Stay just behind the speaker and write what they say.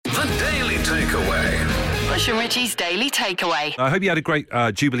Takeaway. Bush and Richie's Daily Takeaway. I hope you had a great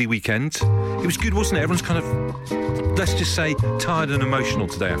Jubilee weekend. It was good, wasn't it? Everyone's kind of, let's just say, tired and emotional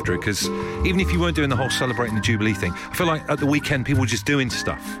today after it, because even if you weren't doing the whole celebrating the Jubilee thing, I feel like at the weekend people were just doing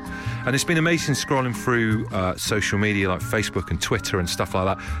stuff. And it's been amazing scrolling through social media like Facebook and Twitter and stuff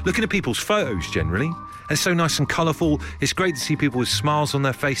like that, looking at people's photos generally. And it's so nice and colourful. It's great to see people with smiles on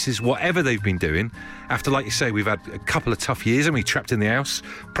their faces, whatever they've been doing. After, like you say, we've had a couple of tough years, and we trapped in the house,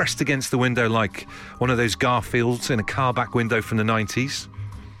 pressed against the window like one of those Garfields in a car back window from the 90s.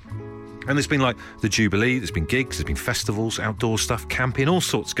 And there's been like the Jubilee, there's been gigs, there's been festivals, outdoor stuff, camping, all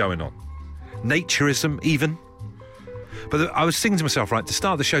sorts going on. Naturism even. But I was thinking to myself, right, to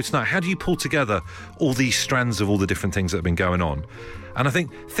start the show tonight, how do you pull together all these strands of all the different things that have been going on? And I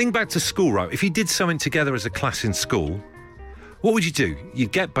think back to school, right? If you did something together as a class in school, what would you do?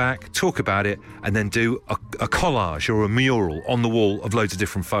 You'd get back, talk about it, and then do a collage or a mural on the wall of loads of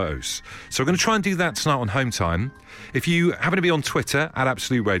different photos. So we're going to try and do that tonight on Home Time. If you happen to be on Twitter, at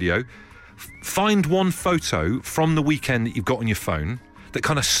Absolute Radio, find one photo from the weekend that you've got on your phone that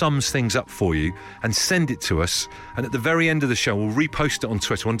kind of sums things up for you and send it to us. And at the very end of the show, we'll repost it on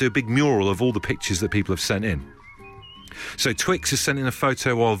Twitter and do a big mural of all the pictures that people have sent in. So Twix has sent in a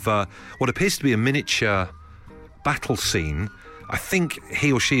photo of what appears to be a miniature battle scene. I think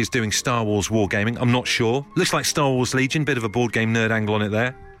he or she is doing Star Wars wargaming. I'm not sure. Looks like Star Wars Legion, bit of a board game nerd angle on it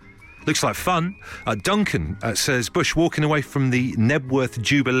there. Looks like fun. Duncan says, Bush walking away from the Nebworth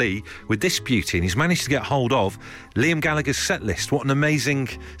Jubilee with this beauty, and he's managed to get hold of Liam Gallagher's set list. What an amazing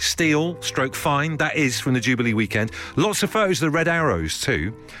find that is from the Jubilee weekend. Lots of photos of the Red Arrows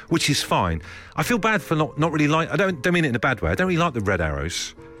too, which is fine. I feel bad for not really I don't mean it in a bad way. I don't really like the Red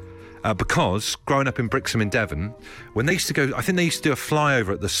Arrows. Because growing up in Brixham in Devon, when they used to go, I think they used to do a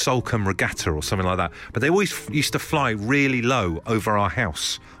flyover at the Salcombe Regatta or something like that, but they always used to fly really low over our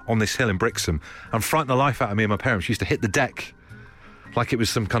house on this hill in Brixham and frighten the life out of me and my parents. Used to hit the deck like it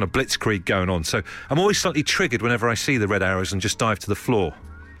was some kind of blitzkrieg going on. So I'm always slightly triggered whenever I see the Red Arrows and just dive to the floor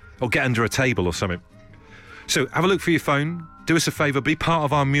or get under a table or something. So have a look for your phone. Do us a favour, be part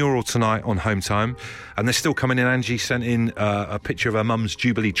of our mural tonight on Home Time. And they're still coming in. Angie sent in a picture of her mum's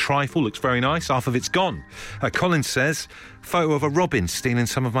Jubilee trifle. Looks very nice. Half of it's gone. Colin says, photo of a robin stealing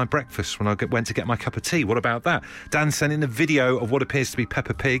some of my breakfast when I went to get my cup of tea. What about that? Dan sent in a video of what appears to be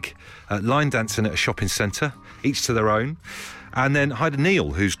Peppa Pig line dancing at a shopping centre, each to their own. And then hi to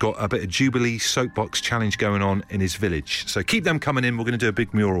Neil, who's got a bit of Jubilee soapbox challenge going on in his village. So keep them coming in. We're going to do a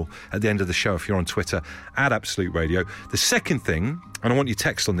big mural at the end of the show if you're on Twitter, at Absolute Radio. The second thing, and I want your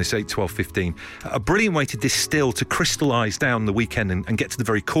text on this, 81215, a brilliant way to distill, to crystallise down the weekend and get to the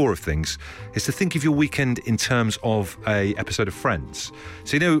very core of things, is to think of your weekend in terms of a episode of Friends.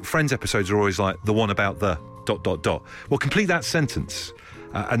 So, you know, Friends episodes are always like the one about the ... Well, complete that sentence.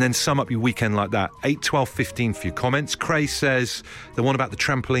 And then sum up your weekend like that. 8, 12, 15 for your comments. Cray says the one about the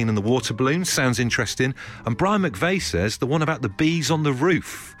trampoline and the water balloon sounds interesting. And Brian McVeigh says the one about the bees on the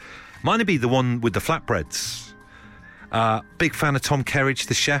roof. Mine would be the one with the flatbreads. Big fan of Tom Kerridge,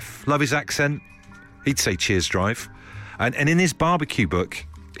 the chef. Love his accent. He'd say cheers drive. And in his barbecue book,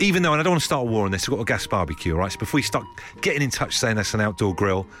 even though, and I don't want to start a war on this, I've got a gas barbecue, all right? So before you start getting in touch saying that's an outdoor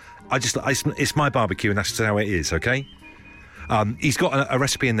grill, it's my barbecue and that's how it is, okay? He's got a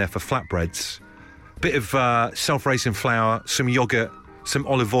recipe in there for flatbreads, a bit of self-raising flour, some yoghurt, some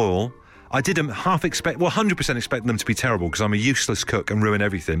olive oil. I didn't 100% expect them to be terrible because I'm a useless cook and ruin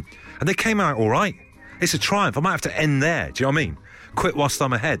everything. And they came out all right. It's a triumph. I might have to end there. Do you know what I mean? Quit whilst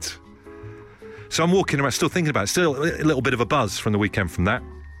I'm ahead. So I'm walking around still thinking about it. Still a little bit of a buzz from the weekend from that.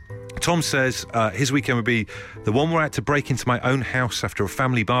 Tom says his weekend would be the one where I had to break into my own house after a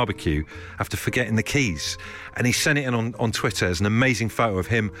family barbecue after forgetting the keys. And he sent it in on Twitter as an amazing photo of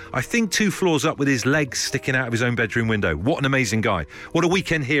him, I think 2 floors up with his legs sticking out of his own bedroom window. What an amazing guy. What a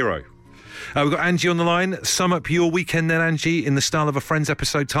weekend hero. We've got Angie on the line. Sum up your weekend then, Angie, in the style of a Friends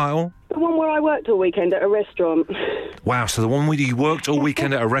episode title. The one where I worked all weekend at a restaurant. Wow, so the one where you worked all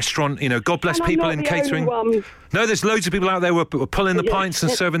weekend at a restaurant, you know, God bless people in catering. No, there's loads of people out there who are pulling the pints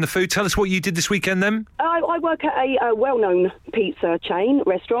and serving the food. Tell us what you did this weekend then. I work at a well-known pizza chain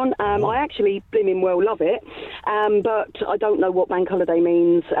restaurant. I actually blimmin' well love it, but I don't know what bank holiday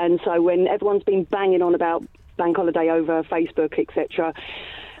means. And so when everyone's been banging on about bank holiday over Facebook, etc.,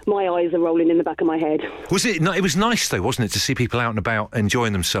 my eyes are rolling in the back of my head. Was it? No, it was nice though, wasn't it, to see people out and about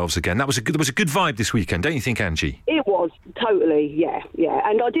enjoying themselves again? There was a good vibe this weekend, don't you think, Angie? It was, totally, yeah.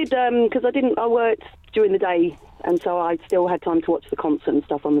 And I did, because I worked during the day, and so I still had time to watch the concert and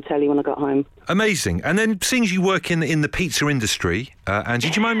stuff on the telly when I got home. Amazing. And then, seeing as you work in the pizza industry, Angie,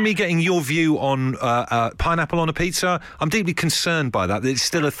 do you mind me getting your view on pineapple on a pizza? I'm deeply concerned by that it's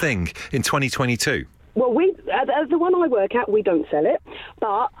still a thing in 2022. Well, the one I work at, we don't sell it,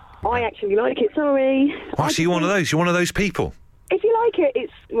 but I actually like it, sorry. Oh, so you're one of those? You're one of those people? If you like it,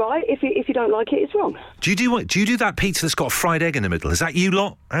 it's right. If you don't like it, it's wrong. Do you do that pizza that's got a fried egg in the middle? Is that you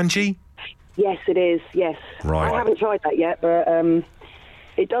lot, Angie? Yes, it is, yes. Right. I haven't tried that yet, but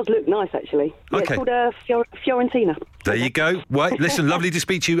it does look nice, actually. Yeah, Okay. It's called Fiorentina. There you go. Well, listen, lovely to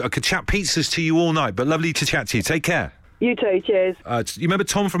speak to you. I could chat pizzas to you all night, but lovely to chat to you. Take care. You too, cheers. You remember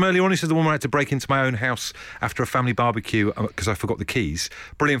Tom from earlier on? He said the one where I had to break into my own house after a family barbecue because I forgot the keys.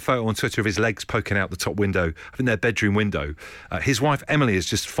 Brilliant photo on Twitter of his legs poking out the top window, I think their bedroom window. His wife Emily has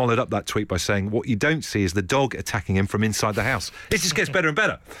just followed up that tweet by saying, what you don't see is the dog attacking him from inside the house. It just gets better and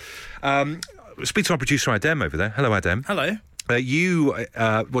better. Speak to our producer Adem over there. Hello, Adem. Hello.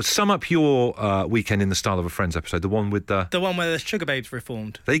 Sum up your weekend in the style of a Friends episode, the one with the... The one where the Sugar Babes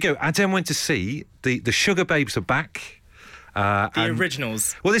reformed. There you go. Adem went to see the Sugar Babes are back. The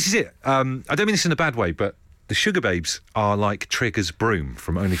originals. Well, this is it. I don't mean this in a bad way, but the Sugar Babes are like Trigger's broom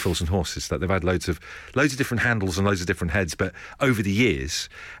from Only Fools and Horses. That they've had loads of different handles and loads of different heads, but over the years.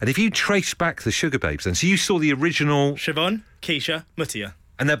 And if you trace back the Sugar Babes, then so you saw the original Siobhan, Keisha, Mutia.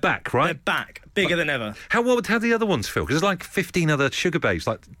 And they're back, right? They're back, bigger than ever. How the other ones feel? Because there's like 15 other Sugar Babes,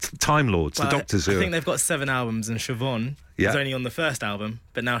 like Time Lords, Well, the Doctors. I think they've got 7 albums, and Siobhan was only on the first album,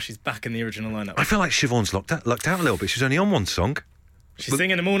 but now she's back in the original lineup. I feel like Siobhan's lucked out a little bit. She's only on one song. She's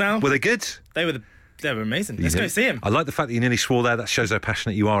singing them all now. Were they good? They were amazing. Let's go see him. I like the fact that you nearly swore there. That shows how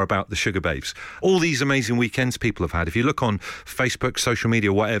passionate you are about the Sugar Babes. All these amazing weekends people have had. If you look on Facebook, social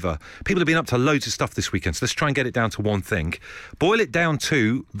media, whatever, people have been up to loads of stuff this weekend. So let's try and get it down to one thing. Boil it down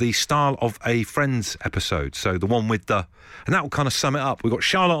to the style of a Friends episode. So the one with the... And that will kind of sum it up. We've got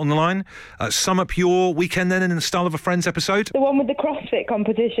Charlotte on the line. Sum up your weekend then in the style of a Friends episode. The one with the CrossFit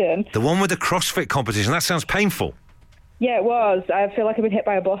competition. The one with the CrossFit competition. That sounds painful. Yeah, it was. I feel like I've been hit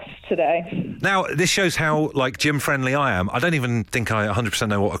by a bus today. Now, this shows how, gym-friendly I am. I don't even think I 100%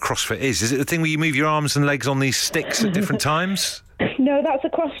 know what a CrossFit is. Is it the thing where you move your arms and legs on these sticks at different times? No, that's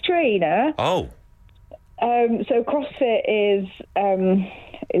a cross trainer. Oh. So CrossFit is...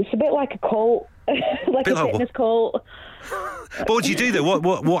 it's a bit like a cult. like a fitness cult. But what do you do, though?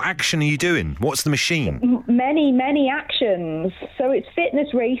 What action are you doing? What's the machine? Many actions. So it's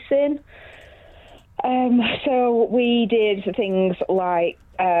fitness racing. So we did things like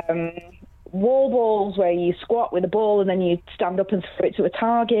wall balls where you squat with a ball and then you stand up and throw it to a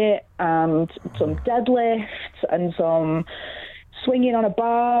target, and some deadlifts and some swinging on a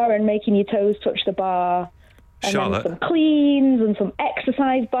bar and making your toes touch the bar. And Charlotte, then some cleans and some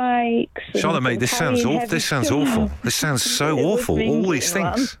exercise bikes. Charlotte, mate, this sounds awful. This sounds awful. This sounds so awful. All these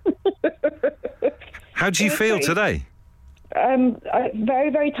things. How do you feel today? I'm very,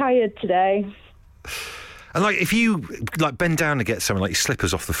 very tired today. And if you bend down to get something, like your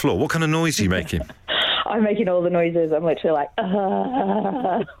slippers off the floor, what kind of noise are you making? I'm making all the noises. I'm literally like,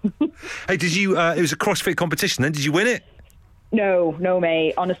 Hey, did you? It was a CrossFit competition. Then did you win it? No,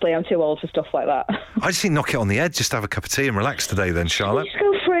 mate. Honestly, I'm too old for stuff like that. I just think knock it on the head. Just have a cup of tea and relax today, then, Charlotte. Just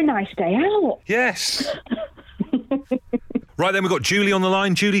go for a nice day out. Yes. Right then, we've got Julie on the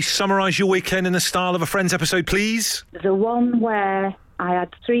line. Julie, summarise your weekend in the style of a Friends episode, please. The one where I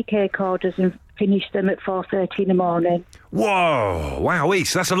had 3 cake orders and finished them at 4:30 in the morning. Whoa, wowee,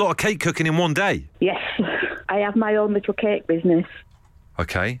 so that's a lot of cake cooking in one day. Yes, I have my own little cake business.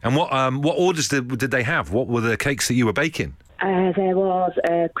 Okay, and what orders did they have? What were the cakes that you were baking? There was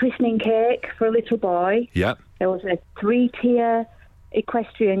a christening cake for a little boy. Yep. There was a 3-tier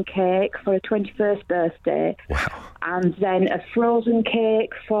equestrian cake for a 21st birthday. Wow. And then a frozen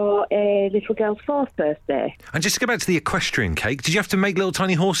cake for a little girl's 4th birthday. And just to go back to the equestrian cake, did you have to make little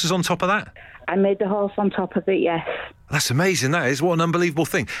tiny horses on top of that? I made the horse on top of it, yes. That's amazing, that is. What an unbelievable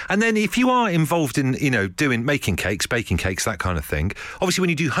thing. And then if you are involved in, making cakes, baking cakes, that kind of thing, obviously when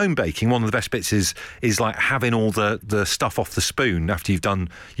you do home baking, one of the best bits is like having all the stuff off the spoon after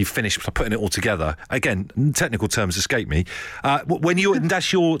you've finished putting it all together. Again, technical terms escape me.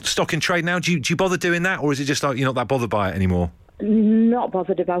 That's your stock in trade now, do you bother doing that, or is it just like you're not that bothered by it anymore? Not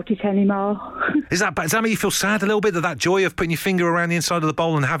bothered about it anymore. Does that make you feel sad a little bit that joy of putting your finger around the inside of the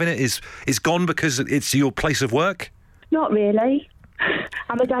bowl and having it is gone because it's your place of work? Not really.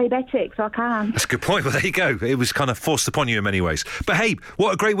 I'm a diabetic, so I can't. That's a good point. Well, there you go. It was kind of forced upon you in many ways. But hey,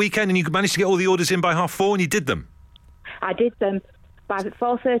 what a great weekend, and you managed to get all the orders in by 4:30, and you did them. I did them by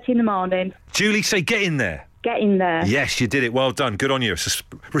 4:30 in the morning. Julie, say get in there. Get in there. Yes, you did it. Well done. Good on you.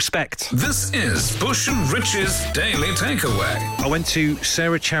 Respect. This is Bush and Rich's Daily Takeaway. I went to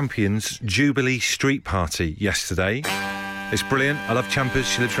Sarah Champion's Jubilee Street Party yesterday. It's brilliant. I love Champers.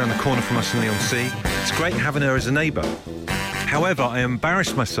 She lives around the corner from us in Leigh-on-Sea. It's great having her as a neighbour. However, I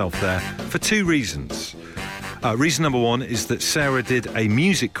embarrassed myself there for 2 reasons. Reason number 1 is that Sarah did a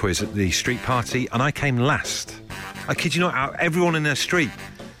music quiz at the street party and I came last. I kid you not, everyone in her street.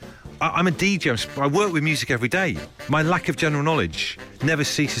 I'm a DJ. I work with music every day. My lack of general knowledge never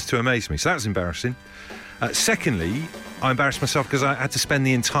ceases to amaze me, so that's embarrassing. Secondly, I embarrassed myself because I had to spend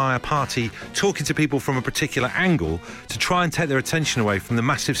the entire party talking to people from a particular angle to try and take their attention away from the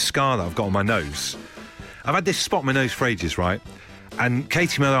massive scar that I've got on my nose. I've had this spot on my nose for ages, right? And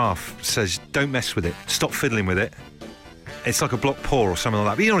Katie Malaf says, don't mess with it. Stop fiddling with it. It's like a blocked pore or something like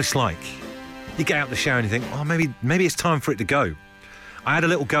that. But you know what it's like? You get out of the shower and you think, oh, maybe it's time for it to go. I had a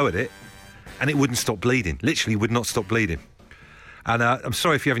little go at it, and it wouldn't stop bleeding. Literally would not stop bleeding. And I'm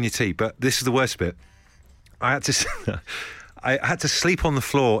sorry if you're having your tea, but this is the worst bit. I had to sleep on the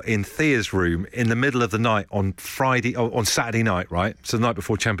floor in Thea's room in the middle of the night on Saturday night, right? So the night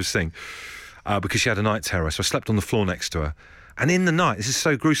before Champers thing, because she had a night terror. So I slept on the floor next to her. And in the night, this is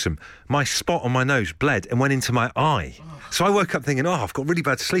so gruesome, my spot on my nose bled and went into my eye. So I woke up thinking, I've got really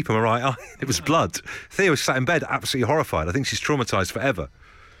bad sleep in my right eye. It was blood. Thea was sat in bed, absolutely horrified. I think she's traumatised forever.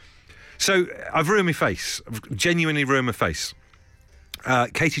 So I've ruined my face. I've genuinely ruined my face.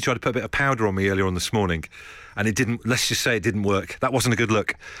 Katie tried to put a bit of powder on me earlier on this morning, and it didn't, let's just say it didn't work. That wasn't a good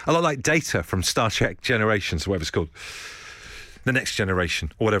look. A lot like Data from Star Trek Generations, or whatever it's called. The Next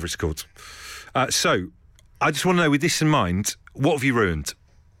Generation, or whatever it's called. So I just want to know, with this in mind, what have you ruined?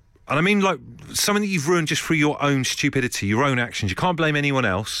 And I mean, like, something that you've ruined just through your own stupidity, your own actions. You can't blame anyone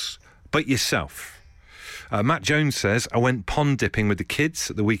else but yourself. Matt Jones says, I went pond dipping with the kids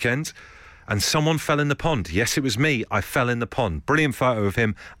at the weekend and someone fell in the pond. Yes, it was me. I fell in the pond. Brilliant photo of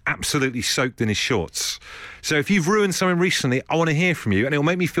him, absolutely soaked in his shorts. So if you've ruined something recently, I want to hear from you, and it'll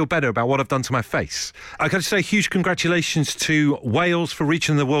make me feel better about what I've done to my face. I've got to say huge congratulations to Wales for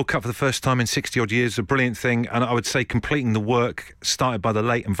reaching the World Cup for the first time in 60-odd years. A brilliant thing, and I would say completing the work started by the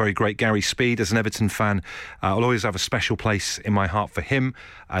late and very great Gary Speed. As an Everton fan, I'll always have a special place in my heart for him,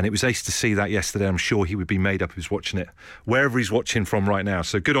 and it was ace to see that yesterday. I'm sure he would be made up if he was watching it, wherever he's watching from right now.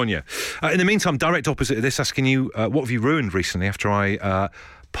 So good on you. In the meantime, direct opposite of this, asking you, what have you ruined recently after I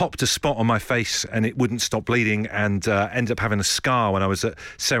popped a spot on my face and it wouldn't stop bleeding and ended up having a scar when I was at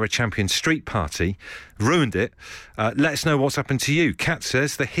Sarah Champion's street party. Ruined it. Let us know what's happened to you. Kat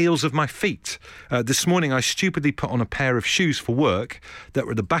says, the heels of my feet. This morning I stupidly put on a pair of shoes for work that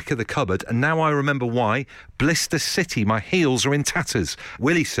were at the back of the cupboard, and now I remember why. Blister City, my heels are in tatters.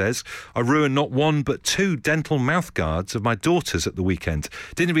 Willie says, I ruined not one but two dental mouth guards of my daughters at the weekend.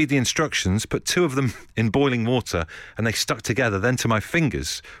 Didn't read the instructions, put two of them in boiling water and they stuck together then to my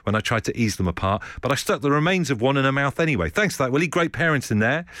fingers when I tried to ease them apart, but I stuck the remains of one in her mouth anyway. Thanks for that, Willie. Great parents in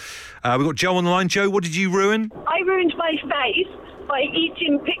there. We've got Joe on the line. Joe, what did you ruin? I ruined my face by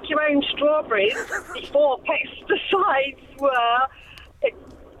eating pick-your-own strawberries before pesticides were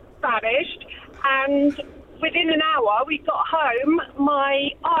banished, and within an hour we got home, my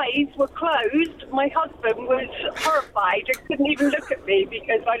eyes were closed, my husband was horrified and couldn't even look at me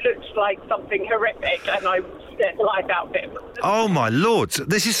because I looked like something horrific and I scared the life out of him. Oh my Lord,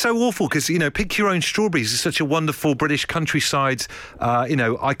 this is so awful because, you know, pick your own strawberries is such a wonderful British countryside,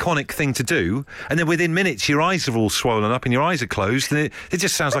 iconic thing to do, and then within minutes your eyes are all swollen up and your eyes are closed, and it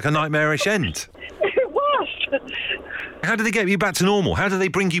just sounds like a nightmarish end. It was. How did they get you back to normal? How did they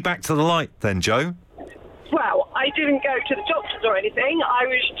bring you back to the light then, Joe? Well, I didn't go to the doctors or anything. I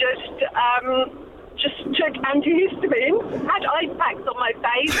was just took antihistamine, had ice packs on my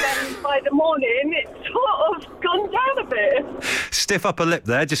face, and by the morning it's sort of gone down a bit. Stiff upper lip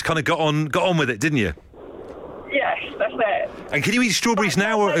there, just kind of got on with it, didn't you? Yes, that's it. And can you eat strawberries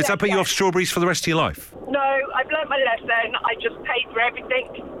now, or has that put you off strawberries for the rest of your life? No, I've learnt my lesson. I just paid for everything.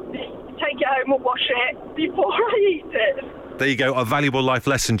 Take it home and wash it before I eat it. There you go, a valuable life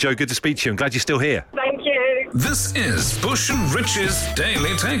lesson. Joe, good to speak to you. I'm glad you're still here. Thank you. This is Bush and Rich's Daily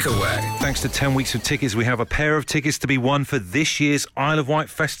Takeaway. Thanks to 10 weeks of tickets, we have a pair of tickets to be won for this year's Isle of Wight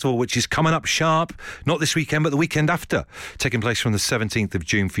Festival, which is coming up sharp, not this weekend, but the weekend after, taking place from the 17th of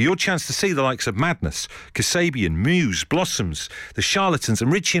June. For your chance to see the likes of Madness, Kasabian, Muse, Blossoms, The Charlatans, and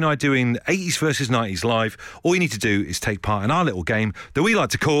Richie and I doing 80s versus 90s live, all you need to do is take part in our little game that we like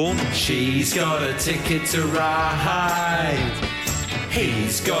to call... She's got a ticket to ride.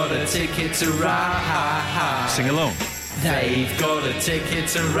 He's got a ticket to ride. Sing along. They've got a ticket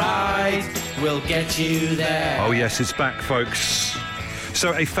to ride. We'll get you there. Oh yes, it's back, folks.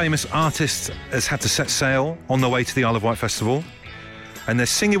 So a famous artist has had to set sail on the way to the Isle of Wight Festival, and they're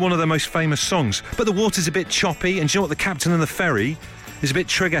singing one of their most famous songs, but the water's a bit choppy, and do you know what? The captain and the ferry is a bit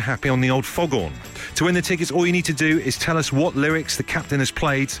trigger happy on the old foghorn. To win the tickets, all you need to do is tell us what lyrics the captain has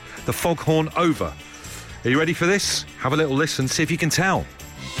played the foghorn over. Are you ready for this? Have a little listen, see if you can tell.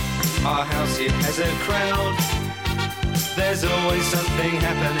 Our house, it has a crowd. There's always something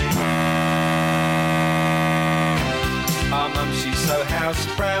happening. Our mum, she's so house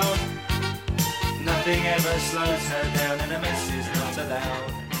proud. Nothing ever slows her down, and a mess is not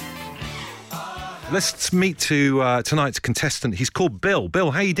allowed. Let's meet to tonight's contestant. He's called Bill.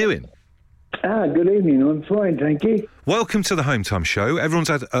 Bill, how you doing? Good evening. I'm fine, thank you. Welcome to the Home Time Show. Everyone's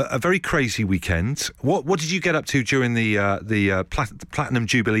had a very crazy weekend. What did you get up to during the Platinum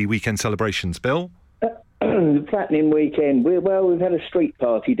Jubilee weekend celebrations, Bill? The Platinum weekend. We've had a street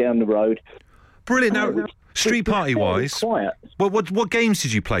party down the road. Brilliant. Now, street party wise, quiet. What games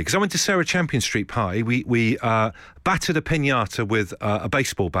did you play? Because I went to Sarah Champion Street Party. We battered a piñata with a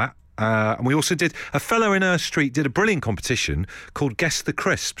baseball bat. And we also did, a fellow in Earth Street did a brilliant competition called Guess the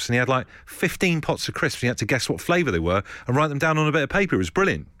Crisps, and he had like 15 pots of crisps, and you had to guess what flavour they were and write them down on a bit of paper. It was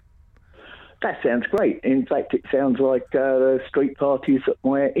brilliant. That sounds great. In fact, it sounds like the street parties that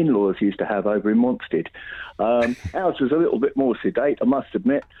my in-laws used to have over in Monstead. Ours was a little bit more sedate, I must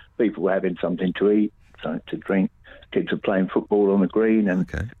admit. People were having something to eat, something to drink. Kids were playing football on the green, and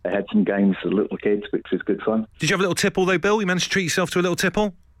they had some games for the little kids, which was good fun. Did you have a little tipple though, Bill? You managed to treat yourself to a little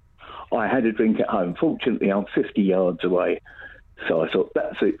tipple? I had a drink at home. Fortunately, I'm 50 yards away, so I thought,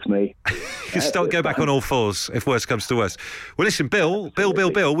 that suits me. You can go back on all fours if worse comes to worse. Well, listen, Bill,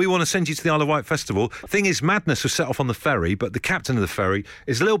 we want to send you to the Isle of Wight Festival. Thing is, Madness was set off on the ferry, but the captain of the ferry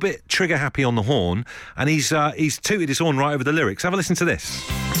is a little bit trigger-happy on the horn, and he's tooted his horn right over the lyrics. Have a listen to this.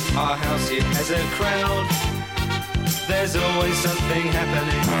 Our house, it has a crowd. There's always something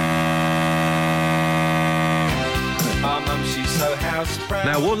happening. Our mum, she's so house proud.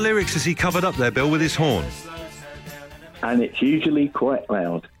 Now, what lyrics has he covered up there, Bill, with his horn? And it's usually quite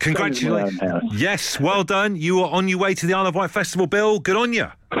loud. Congratulations. Yes, well done. You are on your way to the Isle of Wight Festival, Bill. Good on you.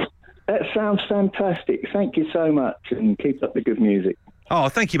 That sounds fantastic. Thank you so much, and keep up the good music. Oh,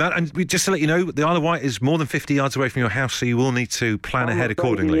 thank you, man. And just to let you know, the Isle of Wight is more than 50 yards away from your house, so you will need to plan ahead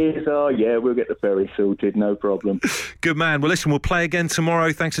accordingly. Oh, yeah, we'll get the ferry sorted, no problem. Good man. Well, listen, we'll play again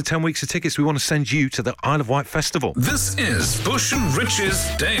tomorrow. Thanks to 10 weeks of tickets. We want to send you to the Isle of Wight Festival. This is Bush and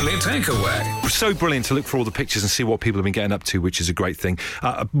Rich's Daily Takeaway. So brilliant to look for all the pictures and see what people have been getting up to, which is a great thing.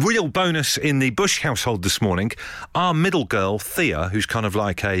 A real bonus in the Bush household this morning. Our middle girl, Thea, who's kind of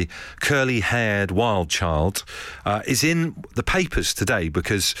like a curly-haired wild child, is in the papers today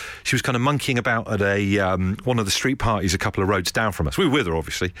because she was kind of monkeying about at one of the street parties a couple of roads down from us. We were with her,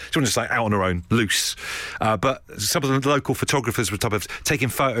 obviously. She wasn't just like out on her own, loose. But some of the local photographers were taking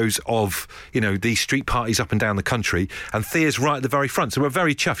photos of, these street parties up and down the country. And Thea's right at the very front. So we're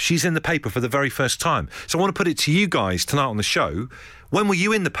very chuffed. She's in the paper for the very first time. So I want to put it to you guys tonight on the show. When were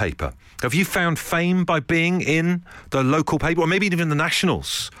you in the paper? Have you found fame by being in the local paper, or maybe even the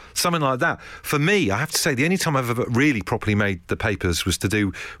Nationals? Something like that. For me, I have to say, the only time I've ever really properly made the papers was to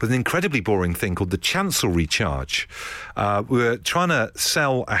do with an incredibly boring thing called the Chancellery Charge. We were trying to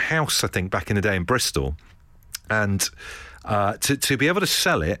sell a house, I think, back in the day in Bristol. And to be able to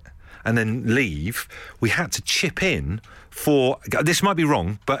sell it and then leave, we had to chip in for, this might be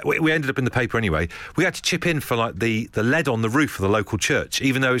wrong, but we ended up in the paper anyway. We had to chip in for like the lead on the roof of the local church,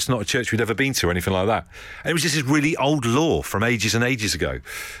 even though it's not a church we'd ever been to or anything like that. And it was just this really old law from ages and ages ago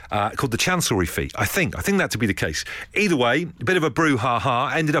called the Chancellery fee. I think that to be the case. Either way, a bit of a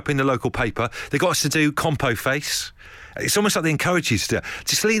brouhaha, ended up in the local paper. They got us to do compo face. It's almost like they encourage you to do it.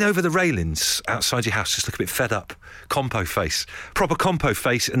 Just lean over the railings outside your house, just look a bit fed up. Compo face. Proper compo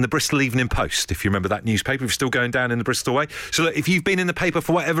face in the Bristol Evening Post, if you remember that newspaper, if you're still going down in the Bristol way. So look, if you've been in the paper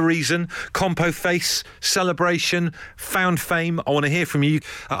for whatever reason, compo face, celebration, found fame, I want to hear from you.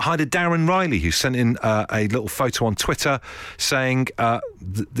 Hi to Darren Riley, who sent in a little photo on Twitter saying,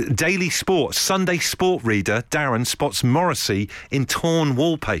 the Daily Sport, Sunday Sport reader, Darren spots Morrissey in torn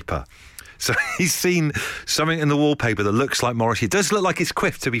wallpaper. So he's seen something in the wallpaper that looks like Morrissey. It does look like it's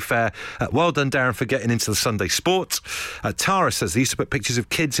Quiff, to be fair. Well done, Darren, for getting into the Sunday Sport. Tara says they used to put pictures of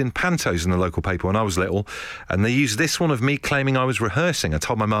kids in pantos in the local paper when I was little, and they used this one of me claiming I was rehearsing. I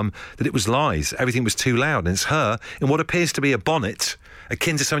told my mum that it was lies. Everything was too loud, and it's her in what appears to be a bonnet,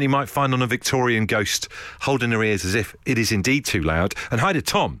 akin to something you might find on a Victorian ghost, holding her ears as if it is indeed too loud. And hi to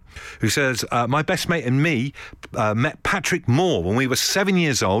Tom, who says, my best mate and me met Patrick Moore when we were 7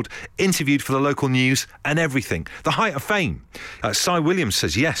 years old, interviewed for the local news and everything. The height of fame. Cy Williams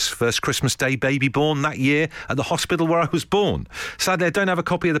says, yes, first Christmas Day baby born that year at the hospital where I was born. Sadly, I don't have a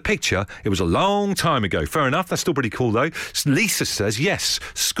copy of the picture. It was a long time ago. Fair enough. That's still pretty cool, though. Lisa says, yes,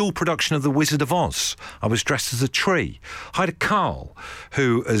 school production of The Wizard of Oz. I was dressed as a tree. Hi to Carl,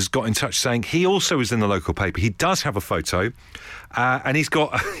 who has got in touch saying he also is in the local paper. He does have a photo. And he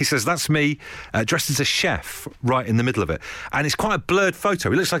says, that's me dressed as a chef right in the middle of it. And it's quite a blurred photo.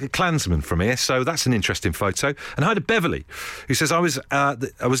 He looks like a Klansman from here, so that's an interesting photo. And hi to Beverly, who says, I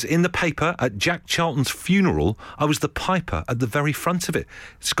was in the paper at Jack Charlton's funeral. I was the piper at the very front of it.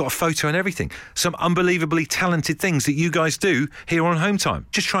 It's got a photo and everything. Some unbelievably talented things that you guys do here on Home Time.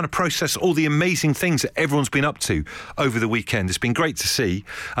 Just trying to process all the amazing things that everyone's been up to over the weekend. It's been great to see.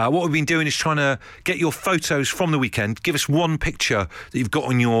 What we've been doing is trying to get your photos from the weekend. Give us one picture that you've got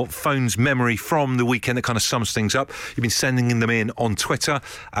on your phone's memory from the weekend that kind of sums things up. You've been sending them in on Twitter,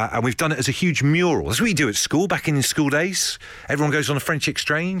 and we've done it as a huge mural. That's what you do at school, back in school days. Everyone goes on a French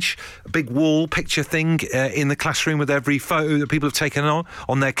exchange, a big wall picture thing in the classroom with every photo that people have taken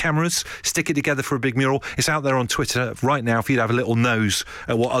on their cameras, stick it together for a big mural. It's out there on Twitter right now for you to have a little nose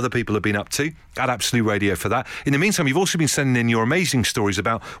at what other people have been up to. At Absolute Radio for that. In the meantime, you've also been sending in your amazing stories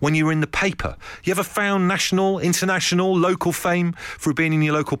about when you were in the paper. You ever found national, international, local fame for being in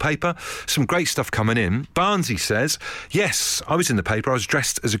your local paper? Some great stuff coming in. Barnsey says, yes, I was in the paper. I was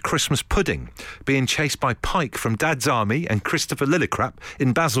dressed as a Christmas pudding, being chased by Pike from Dad's Army and Christopher Lillicrap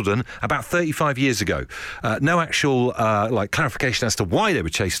in Basildon about 35 years ago. No actual clarification as to why they were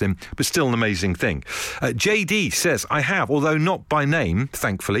chasing him, but still an amazing thing. JD says, I have, although not by name,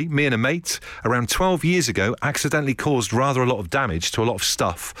 thankfully, me and a mate around 12 years ago accidentally caused rather a lot of damage to a lot of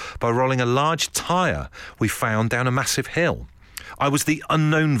stuff by rolling a large tyre we found down a massive hill. I was the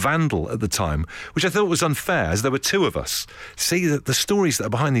unknown vandal at the time, which I thought was unfair, as there were two of us. See, the stories that are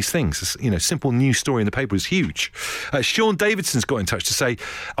behind these things, simple news story in the paper is huge. Sean Davidson's got in touch to say,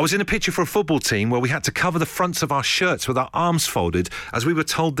 I was in a picture for a football team where we had to cover the fronts of our shirts with our arms folded as we were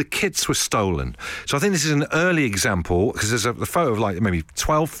told the kits were stolen. So I think this is an early example, because there's a photo of maybe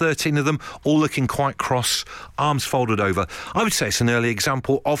 12, 13 of them, all looking quite cross, arms folded over. I would say it's an early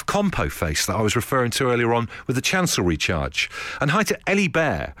example of compo face that I was referring to earlier on with the Chancellery charge. And hi to Ellie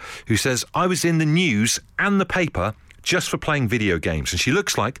Bear, who says, I was in the news and the paper just for playing video games. And she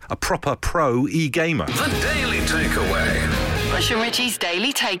looks like a proper pro e-gamer. The Daily Takeaway. Bush and Richie's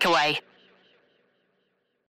Daily Takeaway.